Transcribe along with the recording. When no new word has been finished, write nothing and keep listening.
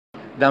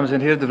Dames en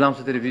heren, de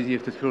Vlaamse televisie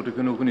heeft het grote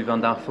genoegen u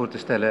vandaag voor te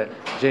stellen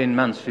Jayne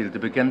Mansfield, de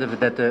bekende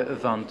vedette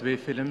van 2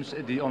 films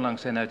die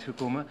onlangs zijn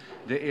uitgekomen.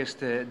 De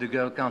eerste, The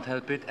Girl Can't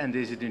Help It, en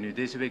deze die nu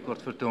deze week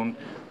wordt vertoond,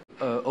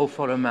 Oh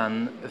for a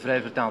Man,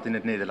 vrij vertaald in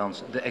het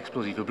Nederlands, De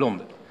Explosieve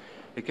Blonde.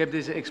 Ik heb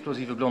deze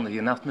explosieve blonde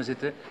hier naast me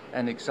zitten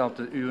en ik zal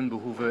te uwen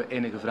behoeve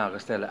enige vragen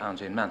stellen aan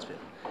Jayne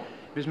Mansfield.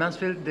 Miss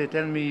Mansfield, they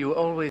tell me you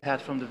always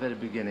had from the very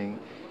beginning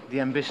the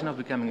ambition of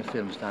becoming a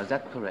film star. Is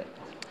that correct?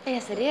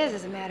 Yes, it is.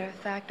 As a matter of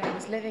fact, I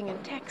was living in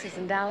Texas,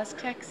 in Dallas,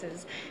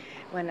 Texas,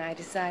 when I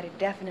decided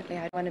definitely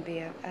I'd want to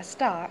be a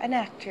star, an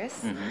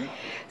actress. Mm-hmm.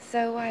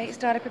 So I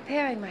started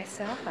preparing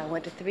myself. I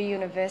went to 3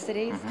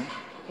 universities.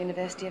 Mm-hmm.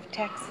 University of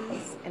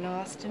Texas in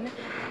Austin,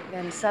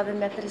 then Southern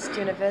Methodist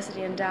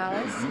University in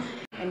Dallas,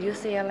 and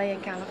UCLA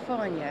in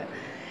California.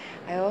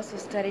 I also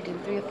studied in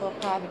 3 or 4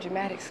 private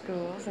dramatic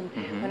schools, and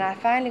when I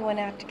finally went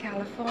out to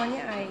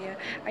California,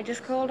 I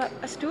just called up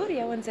a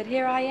studio and said,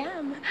 here I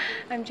am.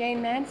 I'm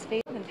Jayne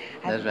Mansfield, and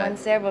I've won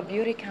several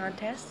beauty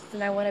contests,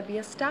 and I want to be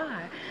a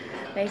star.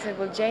 They said,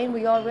 well, Jayne,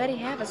 we already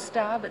have a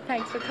star, but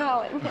thanks for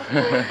calling.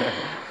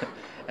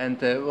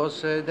 And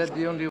was that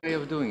the only way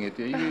of doing it?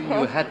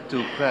 You had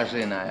to crash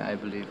in, I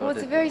believe. Well,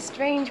 it's a very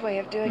strange way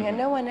of doing it.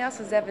 No one else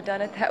has ever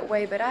done it that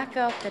way, but I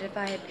felt that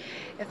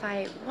if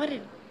I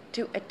wanted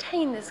to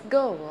attain this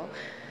goal,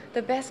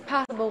 the best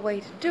possible way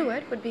to do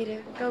it would be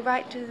to go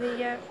right to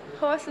the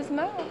horse's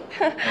mouth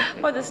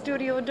or the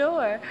studio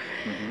door.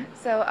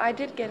 So I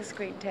did get a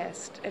screen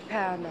test at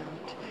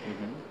Paramount.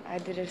 I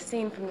did a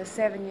scene from The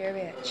 7-Year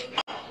Itch.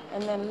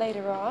 And then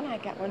later on, I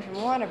got one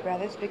from Warner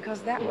Brothers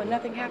because that one,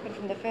 nothing happened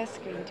from the first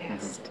screen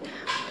test.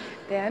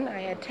 Then I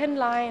had 10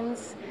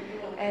 lines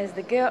as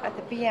the girl at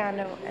the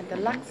piano at the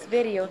Lux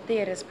Video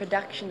Theater's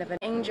production of An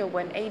Angel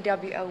Went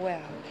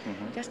AWOL.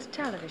 Just a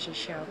television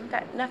show.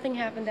 Nothing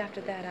happened after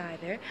that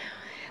either.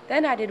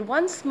 Then I did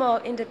one small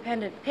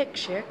independent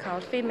picture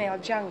called Female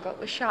Jungle. It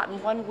was shot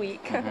in 1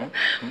 week.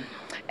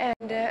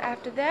 And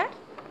after that,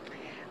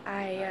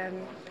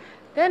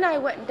 then I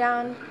went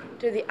down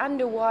to the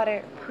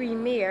underwater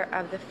premiere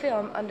of the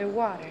film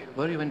Underwater.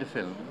 Were you in the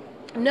film?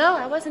 No,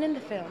 I wasn't in the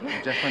film.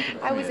 You just went to the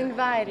premiere. I was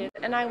invited,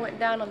 and I went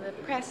down on the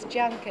press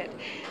junket,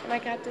 and I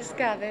got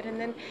discovered. And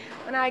then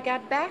when I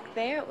got back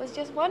there, it was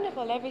just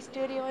wonderful. Every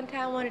studio in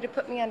town wanted to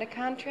put me under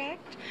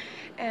contract,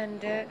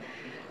 and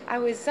I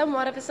was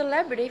somewhat of a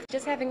celebrity for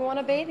just having worn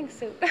a bathing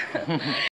suit.